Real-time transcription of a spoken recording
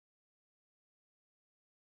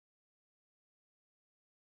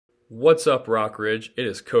What's up, Rock Ridge? It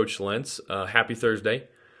is Coach Lentz. Happy Thursday.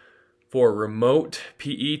 For remote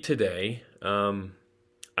PE today, we're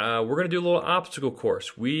going to do a little obstacle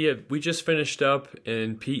course. We just finished up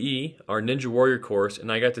in PE, our Ninja Warrior course, and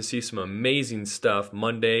I got to see some amazing stuff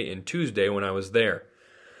Monday and Tuesday when I was there.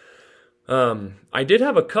 I did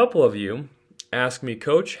have a couple of you ask me,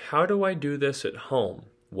 Coach, how do I do this at home?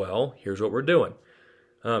 Well, here's what we're doing.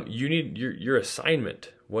 You need your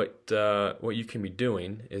assignment. What you can be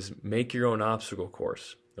doing is make your own obstacle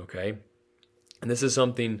course, okay? And this is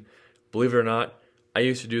something, believe it or not, I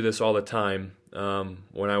used to do this all the time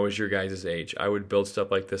when I was your guys' age. I would build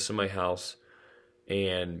stuff like this in my house,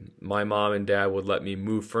 and my mom and dad would let me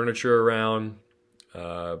move furniture around,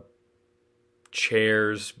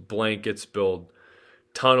 chairs, blankets, build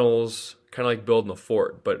tunnels, kind of like building a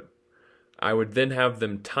fort, but I would then have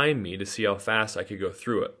them time me to see how fast I could go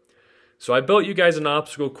through it. So I built you guys an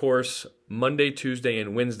obstacle course Monday, Tuesday,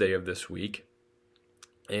 and Wednesday of this week.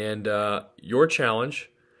 And your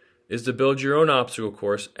challenge is to build your own obstacle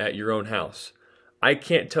course at your own house. I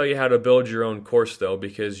can't tell you how to build your own course, though,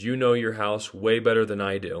 because you know your house way better than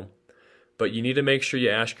I do. But you need to make sure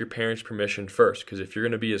you ask your parents' permission first, because if you're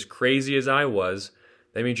going to be as crazy as I was,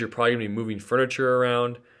 that means you're probably going to be moving furniture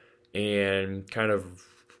around and kind of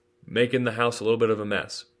making the house a little bit of a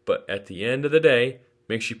mess. But at the end of the day,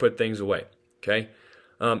 make sure you put things away, okay?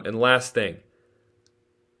 And last thing,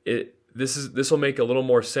 this will make a little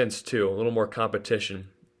more sense too, a little more competition,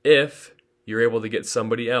 if you're able to get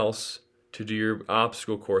somebody else to do your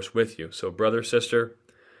obstacle course with you. So brother, sister,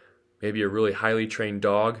 maybe a really highly trained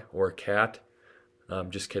dog or a cat.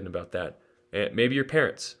 I'm just kidding about that. And maybe your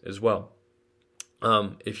parents as well.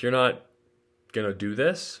 If you're not gonna do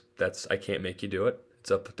this, I can't make you do it.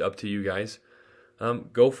 It's up to you guys.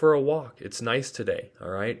 Go for a walk. It's nice today, all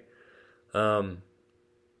right? I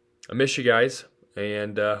miss you guys,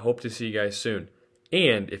 and hope to see you guys soon.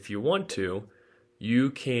 And if you want to, you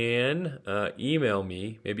can email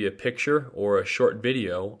me maybe a picture or a short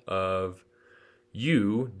video of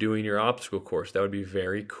you doing your obstacle course. That would be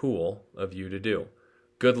very cool of you to do.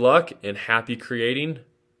 Good luck and happy creating.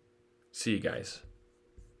 See you guys.